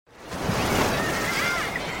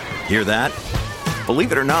Hear that?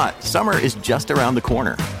 Believe it or not, summer is just around the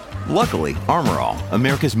corner. Luckily, Armor All,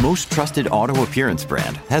 America's most trusted auto appearance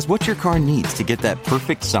brand, has what your car needs to get that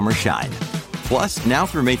perfect summer shine. Plus, now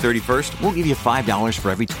through May 31st, we'll give you $5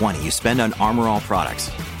 for every $20 you spend on Armor All products.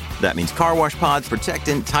 That means car wash pods,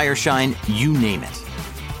 protectant, tire shine, you name it.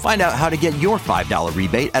 Find out how to get your $5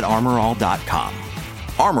 rebate at armorall.com.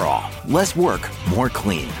 Armor All, less work, more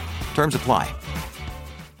clean. Terms apply.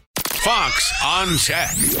 Fox on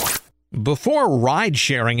Tech. Before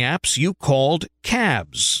ride-sharing apps, you called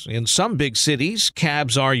cabs. In some big cities,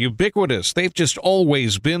 cabs are ubiquitous. They've just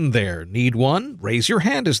always been there. Need one? Raise your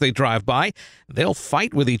hand as they drive by. They'll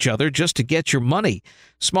fight with each other just to get your money.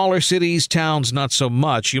 Smaller cities, towns, not so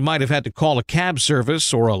much. You might have had to call a cab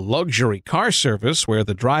service or a luxury car service where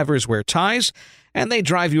the drivers wear ties and they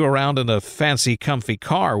drive you around in a fancy, comfy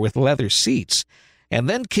car with leather seats. And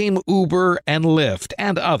then came Uber and Lyft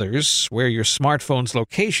and others, where your smartphone's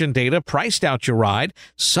location data priced out your ride,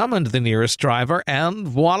 summoned the nearest driver, and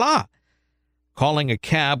voila! Calling a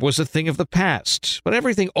cab was a thing of the past, but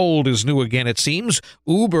everything old is new again, it seems.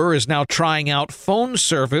 Uber is now trying out phone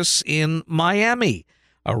service in Miami.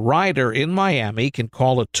 A rider in Miami can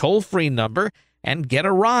call a toll-free number and get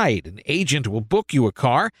a ride. An agent will book you a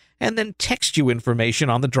car and then text you information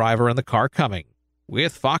on the driver and the car coming.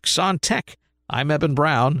 With Fox on Tech, I'm Eben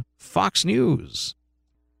Brown, Fox News.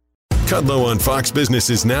 Kudlow on Fox Business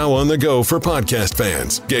is now on the go for podcast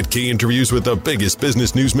fans. Get key interviews with the biggest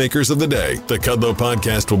business newsmakers of the day. The Kudlow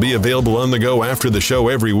Podcast will be available on the go after the show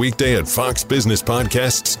every weekday at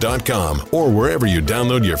foxbusinesspodcasts.com or wherever you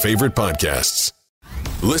download your favorite podcasts.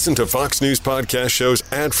 Listen to Fox News Podcast shows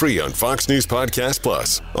ad-free on Fox News Podcast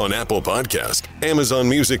Plus, on Apple Podcast, Amazon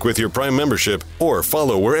Music with your Prime membership, or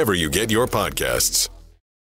follow wherever you get your podcasts.